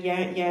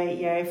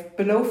 Jij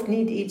belooft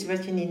niet iets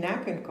wat je niet na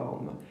kunt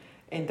komen.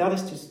 En dat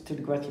is dus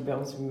natuurlijk wat je bij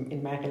ons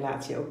in mijn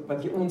relatie ook,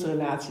 wat je onze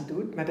relatie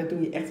doet. Maar dat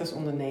doe je echt als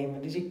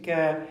ondernemer. Dus ik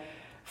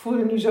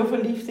voelde nu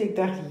zoveel liefde. Ik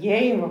dacht,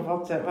 jee, maar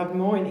wat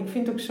mooi. En ik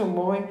vind het ook zo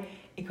mooi.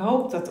 Ik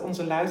hoop dat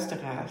onze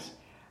luisteraars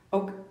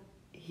ook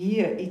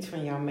hier iets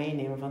van jou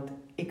meenemen. Want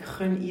ik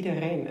gun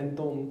iedereen een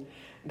Don.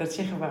 Dat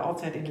zeggen we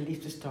altijd in de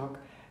liefdestalk.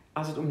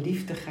 Als het om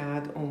liefde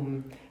gaat,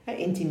 om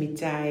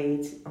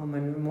intimiteit, om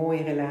een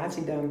mooie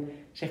relatie, dan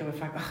zeggen we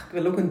vaak, ik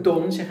wil ook een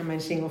Don, zeggen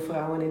mijn single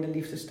vrouwen in de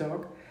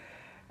liefdestalk.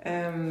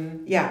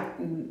 En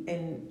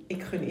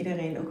ik gun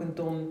iedereen ook een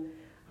Don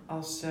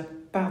als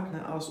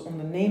partner, als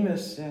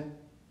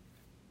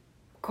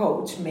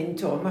ondernemerscoach,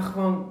 mentor. Maar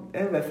gewoon,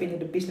 wij vinden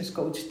de business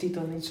coach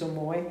titel niet zo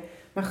mooi.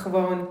 Maar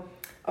gewoon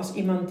als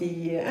iemand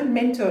die een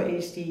mentor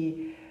is,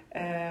 die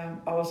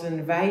als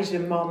een wijze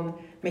man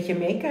met je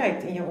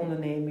meekijkt in je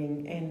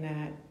onderneming. En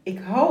ik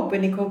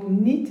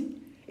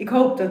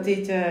hoop dat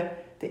dit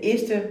de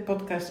eerste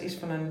podcast is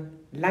van een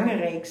lange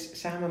reeks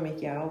samen met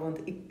jou. Want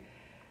ik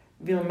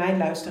wil mijn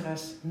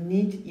luisteraars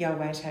niet jouw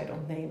wijsheid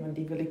ontnemen.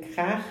 Die wil ik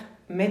graag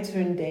met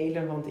hun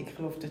delen, want ik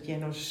geloof dat jij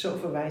nog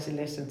zoveel wijze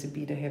lessen te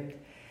bieden hebt.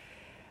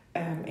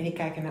 En ik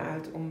kijk ernaar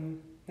uit om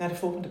naar de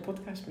volgende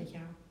podcast met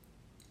jou.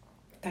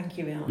 Dank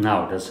je wel.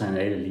 Nou, dat zijn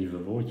hele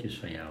lieve woordjes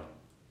van jou.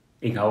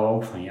 Ik hou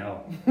ook van jou.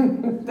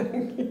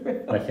 Dankjewel.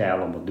 Wat jij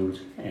allemaal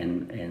doet.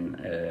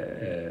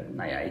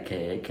 Nou ja, ik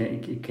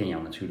ken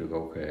jou natuurlijk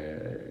ook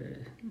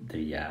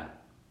 3 jaar.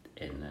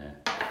 En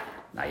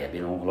jij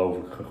bent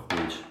ongelooflijk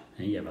gegroeid.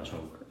 En jij was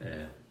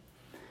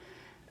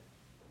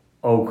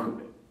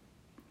ook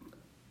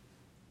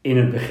in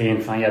het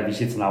begin van, wie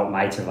zit er nou op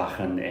mij te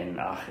wachten? En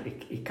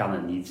ik kan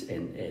het niet.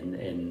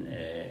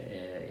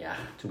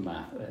 Toen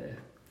maar.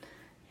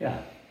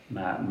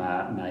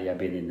 Maar jij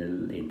bent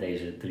in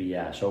deze 3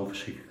 jaar zo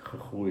verschrikkelijk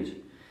gegroeid.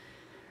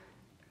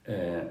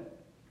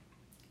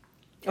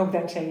 Ook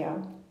dankzij jou.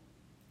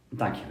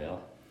 Dankjewel.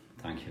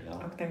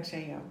 Ook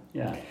dankzij jou.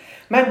 Ja.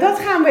 Maar dat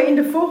gaan we in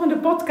de volgende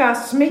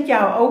podcasts met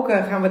jou ook,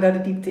 gaan we daar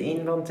de diepte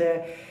in. Want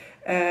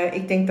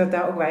ik denk dat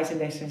daar ook wijze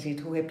lessen zit.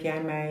 Hoe heb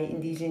jij mij in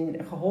die zin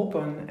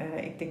geholpen?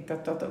 Ik denk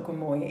dat dat ook een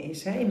mooie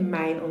is, hè, in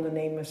mijn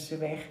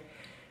ondernemersweg.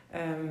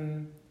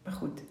 Maar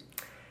goed,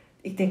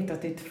 ik denk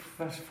dat dit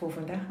voor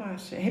vandaag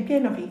was. Heb jij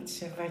nog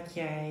iets wat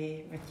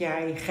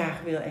jij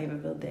graag wil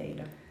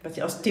delen? Wat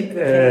je als tip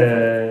wil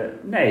geven?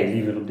 Nee,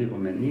 liever op dit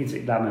moment niet.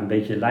 Ik laat me een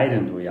beetje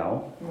leiden door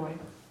jou. Mooi.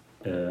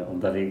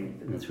 Omdat ik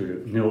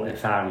natuurlijk 0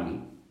 ervaring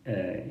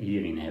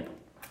hierin heb.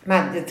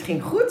 Maar het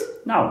ging goed.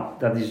 Nou,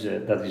 dat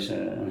is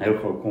een heel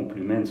groot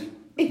compliment.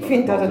 Ik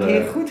vind dat het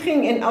heel goed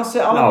ging. En als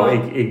ze allemaal...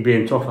 Nou, ik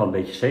ben toch wel een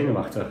beetje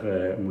zenuwachtig,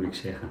 moet ik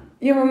zeggen.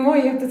 Ja, maar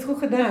mooi, je hebt het goed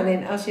gedaan.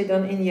 En als je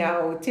dan in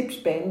jouw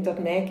tips bent, dat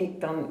merk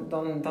ik,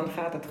 dan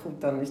gaat het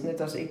goed. Dan is het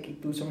net als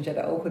ik doe soms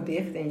de ogen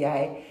dicht en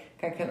jij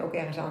kijkt dan ook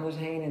ergens anders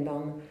heen. En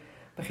dan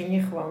begin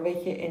je gewoon,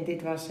 weet je. En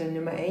dit was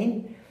nummer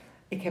 1.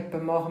 Ik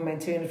heb morgen mijn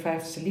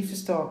 250ste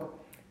liefdestalk.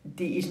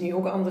 Die is nu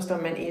ook anders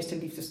dan mijn eerste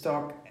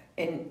liefdestalk.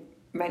 En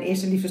mijn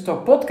eerste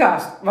liefdestalk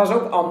podcast was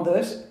ook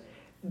anders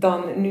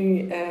dan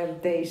nu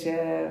deze,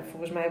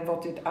 volgens mij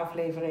wordt dit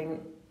aflevering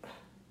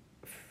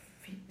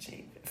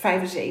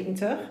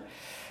 75.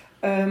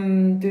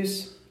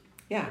 Dus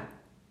ja,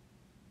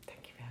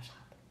 dankjewel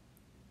schat.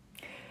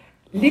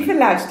 Lieve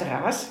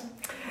luisteraars,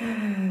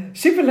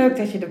 superleuk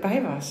dat je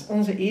erbij was.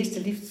 Onze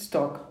eerste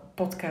liefdestalk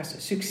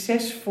podcast,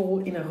 succesvol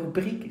in een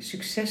rubriek,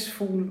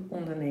 succesvol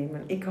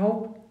ondernemen. Ik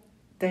hoop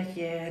dat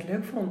je het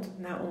leuk vond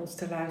naar ons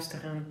te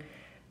luisteren.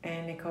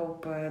 En ik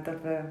hoop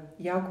dat we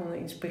jou konden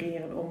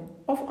inspireren om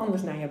of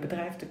anders naar je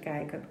bedrijf te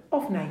kijken,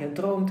 of naar je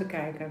droom te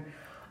kijken.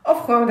 Of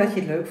gewoon dat je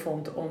het leuk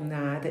vond om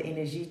naar de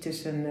energie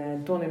tussen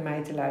Don en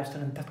mij te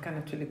luisteren. Dat kan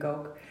natuurlijk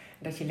ook.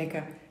 Dat je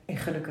lekker en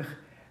gelukkig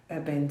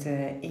bent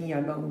in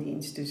jouw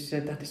loondienst. Dus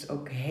dat is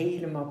ook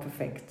helemaal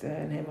perfect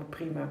en helemaal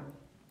prima.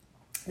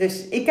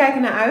 Dus ik kijk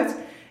er naar uit.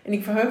 En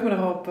ik verheug me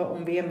erop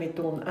om weer met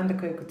Don aan de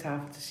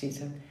keukentafel te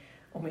zitten.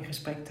 Om in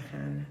gesprek te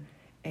gaan.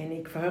 En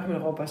ik verheug me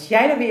erop als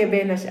jij er weer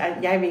bent. Als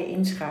jij weer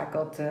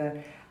inschakelt.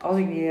 Als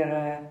ik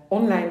weer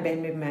online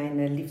ben met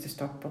mijn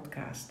Liefdestalk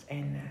podcast.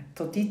 En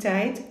tot die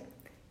tijd,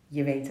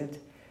 je weet het.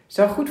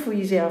 Zorg goed voor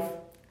jezelf.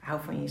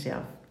 Hou van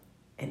jezelf.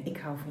 En ik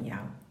hou van jou.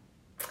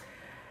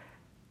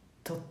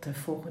 Tot de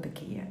volgende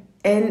keer.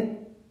 En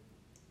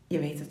je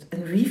weet het,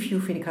 een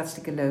review vind ik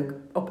hartstikke leuk.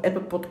 Op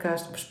Apple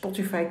Podcast, op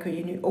Spotify kun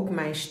je nu ook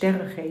mij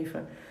sterren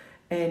geven.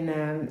 En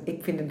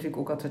ik vind het natuurlijk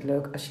ook altijd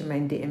leuk als je mij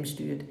een DM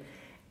stuurt.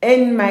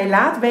 En mij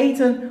laat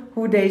weten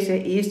hoe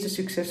deze eerste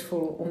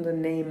succesvolle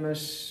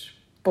ondernemers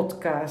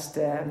podcast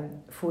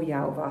voor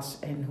jou was.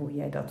 En hoe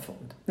jij dat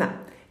vond. Nou,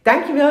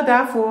 dankjewel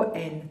daarvoor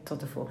en tot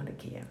de volgende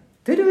keer.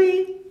 Doei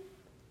doei!